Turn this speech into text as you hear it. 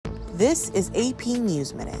This is AP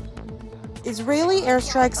News Minute. Israeli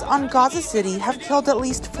airstrikes on Gaza City have killed at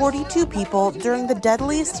least 42 people during the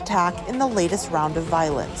deadliest attack in the latest round of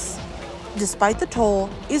violence. Despite the toll,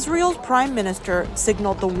 Israel's prime minister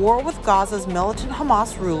signaled the war with Gaza's militant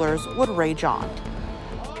Hamas rulers would rage on.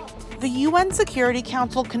 The UN Security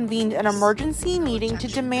Council convened an emergency meeting to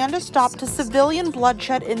demand a stop to civilian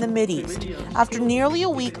bloodshed in the Mideast after nearly a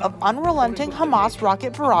week of unrelenting Hamas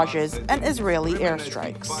rocket barrages and Israeli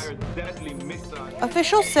airstrikes.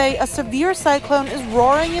 Officials say a severe cyclone is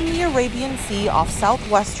roaring in the Arabian Sea off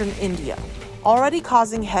southwestern India, already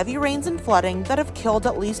causing heavy rains and flooding that have killed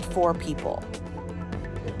at least 4 people.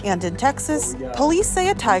 And in Texas, police say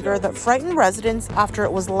a tiger that frightened residents after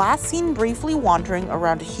it was last seen briefly wandering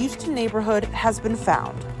around a Houston neighborhood has been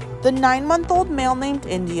found. The 9-month-old male named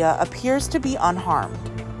India appears to be unharmed.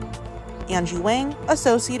 Angie Wang,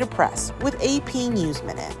 Associated Press, with AP News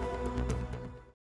Minute.